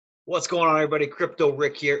What's going on, everybody? Crypto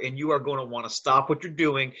Rick here, and you are going to want to stop what you're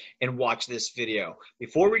doing and watch this video.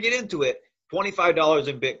 Before we get into it, $25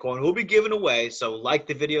 in Bitcoin will be given away, so like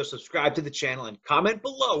the video, subscribe to the channel, and comment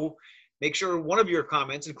below. Make sure one of your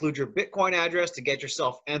comments includes your Bitcoin address to get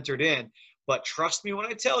yourself entered in. But trust me when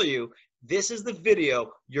I tell you, this is the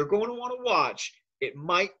video you're going to want to watch. It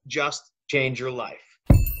might just change your life.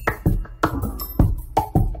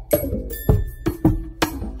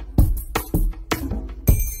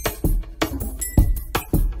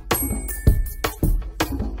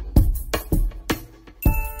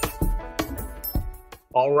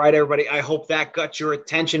 All right, everybody, I hope that got your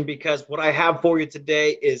attention because what I have for you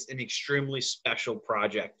today is an extremely special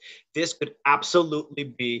project. This could absolutely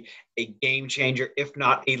be a game changer, if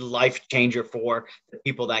not a life changer for the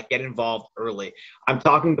people that get involved early. I'm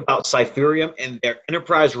talking about Cypherium and their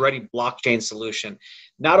enterprise-ready blockchain solution.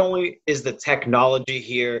 Not only is the technology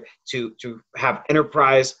here to have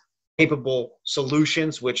enterprise-capable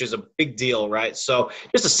solutions, which is a big deal, right? So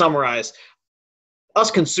just to summarize,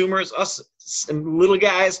 us consumers, us little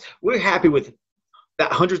guys, we're happy with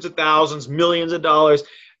that hundreds of thousands, millions of dollars.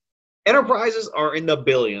 Enterprises are in the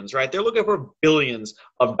billions, right? They're looking for billions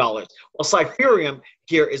of dollars. Well, Cypherium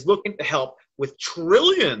here is looking to help with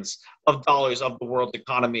trillions of dollars of the world's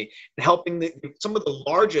economy and helping some of the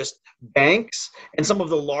largest banks and some of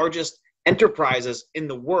the largest enterprises in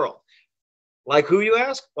the world. Like who, you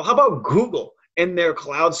ask? Well, how about Google in their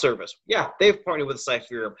cloud service? Yeah, they've partnered with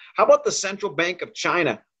Cypherium. How about the Central Bank of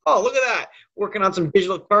China? Oh, look at that, working on some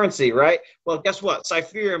digital currency, right? Well, guess what?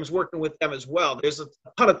 Cypherium is working with them as well. There's a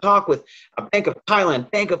ton of talk with a Bank of Thailand,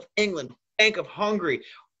 Bank of England, Bank of Hungary.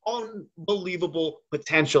 Unbelievable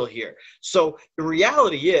potential here. So the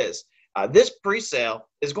reality is this pre-sale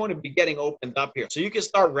is going to be getting opened up here. So you can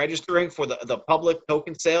start registering for the public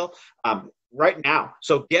token sale right now.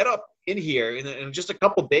 So get up in here in just a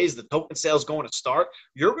couple of days. The token sale is going to start.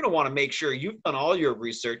 You're going to want to make sure you've done all your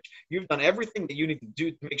research. You've done everything that you need to do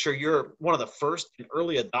to make sure you're one of the first and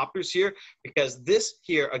early adopters here, because this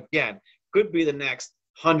here again could be the next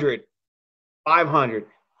 100, 500,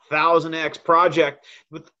 1000x project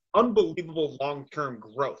with unbelievable long-term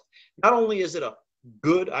growth. Not only is it a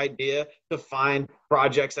good idea to find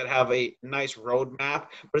projects that have a nice roadmap,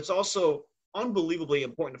 but it's also unbelievably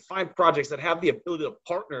important to find projects that have the ability to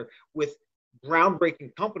partner with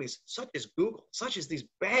groundbreaking companies such as Google, such as these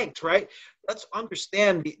banks, right? Let's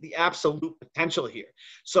understand the absolute potential here.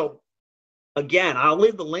 So again, I'll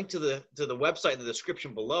leave the link to the website in the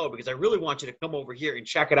description below because I really want you to come over here and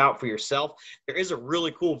check it out for yourself. There is a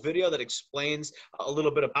really cool video that explains a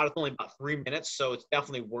little bit about it. It's only about 3 minutes, so it's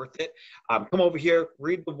definitely worth it. Come over here,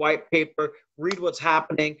 read the white paper, read what's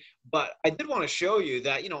happening. But I did want to show you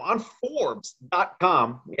that, on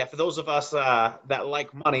Forbes.com, yeah, for those of us that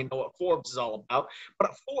like money, know what Forbes is all about. But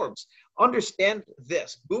at Forbes, understand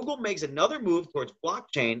this. Google makes another move towards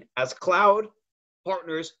blockchain as cloud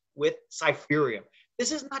partners with Cypherium.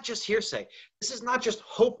 This is not just hearsay. This is not just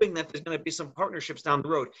hoping that there's going to be some partnerships down the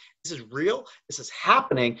road. This is real. This is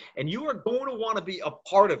happening, and you are going to want to be a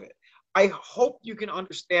part of it. I hope you can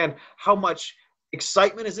understand how much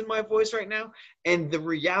excitement is in my voice right now and the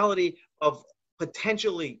reality of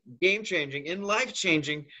potentially game-changing and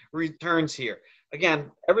life-changing returns here.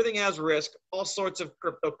 Again, everything has risk, all sorts of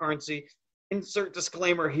cryptocurrency. Insert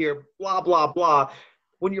disclaimer here, blah, blah, blah.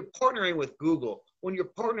 When you're partnering with Google, when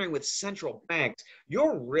you're partnering with central banks,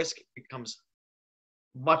 your risk becomes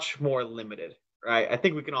much more limited, right? I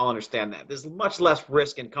think we can all understand that. There's much less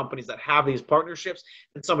risk in companies that have these partnerships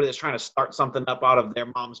than somebody that's trying to start something up out of their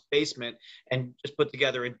mom's basement and just put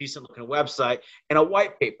together a decent looking website and a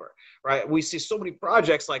white paper, right? We see so many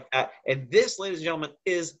projects like that. And this, ladies and gentlemen,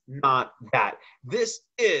 is not that. This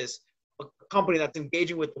is a company that's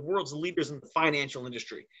engaging with the world's leaders in the financial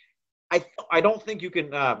industry. I don't think you can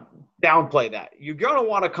downplay that. You're going to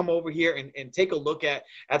want to come over here and take a look at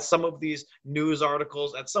some of these news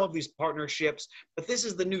articles, at some of these partnerships. But this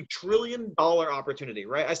is the new $1 trillion opportunity,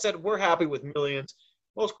 right? I said we're happy with millions.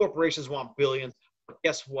 Most corporations want billions. But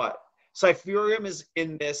guess what? Cypherium is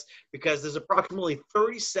in this because there's approximately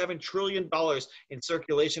 $37 trillion in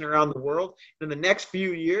circulation around the world. In the next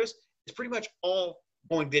few years, it's pretty much all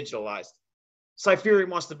going digitalized. Cypherium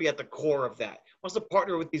wants to be at the core of that, wants to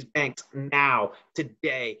partner with these banks now,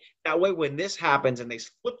 today. That way, when this happens and they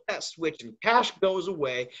flip that switch and cash goes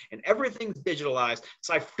away and everything's digitalized,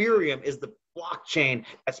 Cypherium is the blockchain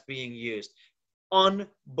that's being used.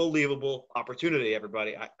 Unbelievable opportunity,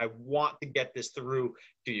 everybody. I want to get this through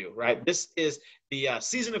to you, right? This is the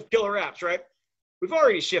season of killer apps, right? We've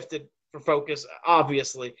already shifted for focus,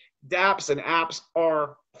 obviously, dApps and apps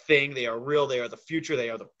are a thing. They are real. They are the future. They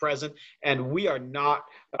are the present. And we are not,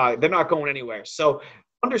 they're not going anywhere. So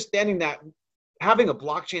understanding that, having a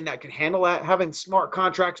blockchain that can handle that, having smart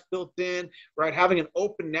contracts built in, right? Having an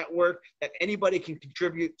open network that anybody can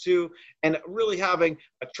contribute to, and really having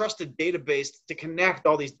a trusted database to connect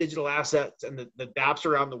all these digital assets and the dApps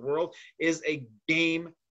around the world is a game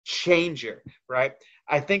changer, right?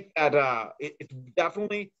 I think that it's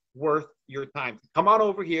definitely worth your time. Come on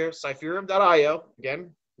over here, Cypherium.io. Again,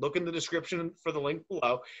 look in the description for the link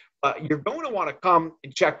below. You're going to want to come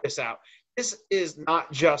and check this out. This is not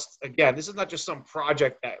just, again, this is not just some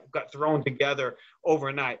project that got thrown together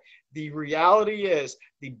overnight. The reality is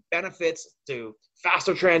the benefits to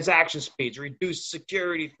faster transaction speeds, reduced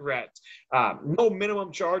security threats, no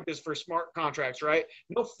minimum charges for smart contracts, right?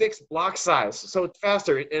 No fixed block size, so it's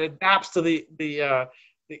faster. It adapts to the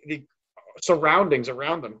surroundings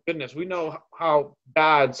around them. Goodness, we know how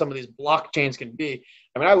bad some of these blockchains can be.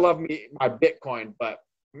 I mean, I love my Bitcoin, but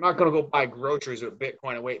I'm not going to go buy groceries with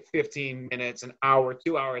Bitcoin and wait 15 minutes, an hour,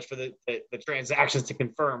 2 hours for the transactions to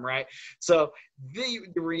confirm, right? So the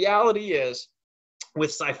reality is,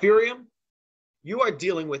 with Cypherium, you are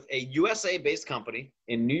dealing with a USA-based company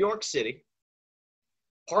in New York City,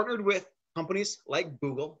 partnered with companies like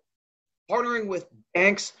Google, partnering with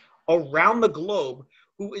banks around the globe,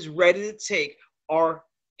 who is ready to take our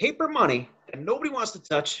paper money that nobody wants to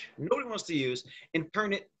touch, nobody wants to use, and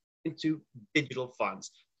turn it into digital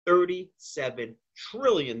funds. $37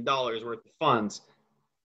 trillion worth of funds.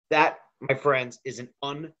 That, my friends, is an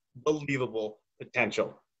unbelievable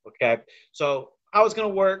potential. Okay. So how it's going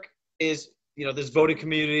to work is, there's voting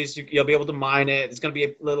communities. You'll be able to mine it. It's going to be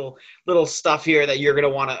a little stuff here that you're going to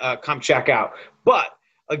want to come check out. But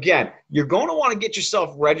again, you're going to want to get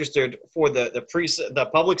yourself registered for the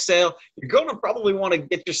public sale. You're going to probably want to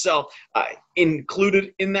get yourself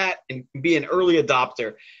included in that and be an early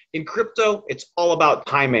adopter. In crypto, it's all about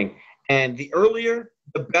timing. And the earlier,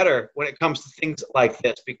 the better when it comes to things like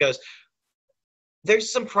this, because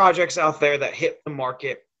there's some projects out there that hit the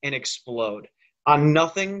market and explode on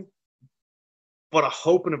nothing but a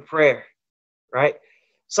hope and a prayer, right?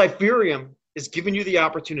 Cypherium is giving you the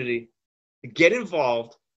opportunity to get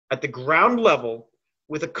involved at the ground level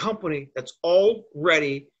with a company that's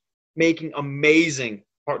already making amazing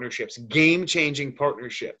partnerships, game-changing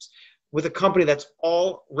partnerships, with a company that's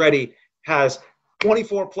already has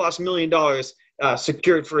 $24+ million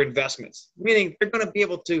secured for investments, meaning they're going to be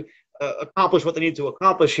able to accomplish what they need to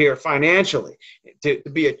accomplish here financially to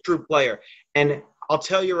be a true player. And I'll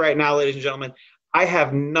tell you right now, ladies and gentlemen, I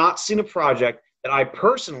have not seen a project that I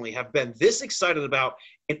personally have been this excited about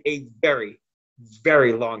in a very,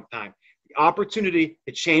 very long time. The opportunity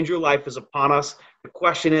to change your life is upon us. The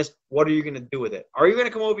question is, what are you going to do with it? Are you going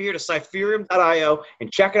to come over here to Cypherium.io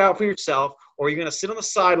and check it out for yourself, or are you going to sit on the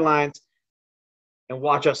sidelines and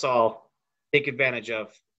watch us all take advantage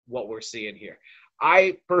of what we're seeing here?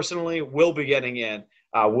 I personally will be getting in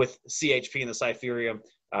with CHP and the Cypherium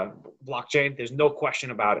blockchain. There's no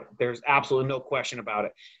question about it. There's absolutely no question about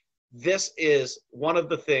it. This is one of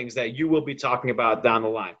the things that you will be talking about down the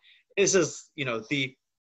line. This is, the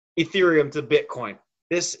Ethereum to Bitcoin.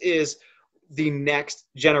 This is the next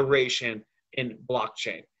generation in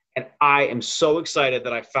blockchain. And I am so excited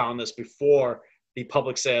that I found this before the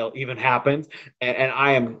public sale even happened. And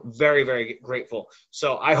I am very, very grateful.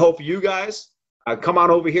 So I hope you guys come on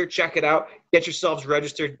over here, check it out, get yourselves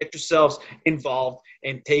registered, get yourselves involved,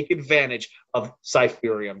 and take advantage of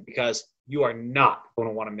Cypherium, because you are not going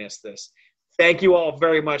to want to miss this. Thank you all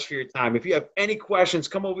very much for your time. If you have any questions,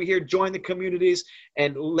 come over here, join the communities,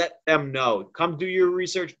 and let them know. Come do your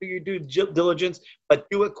research, do your due diligence, but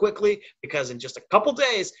do it quickly, because in just a couple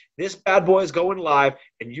days, this bad boy is going live,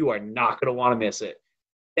 and you are not going to want to miss it.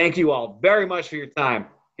 Thank you all very much for your time.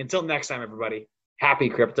 Until next time, everybody, happy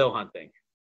crypto hunting.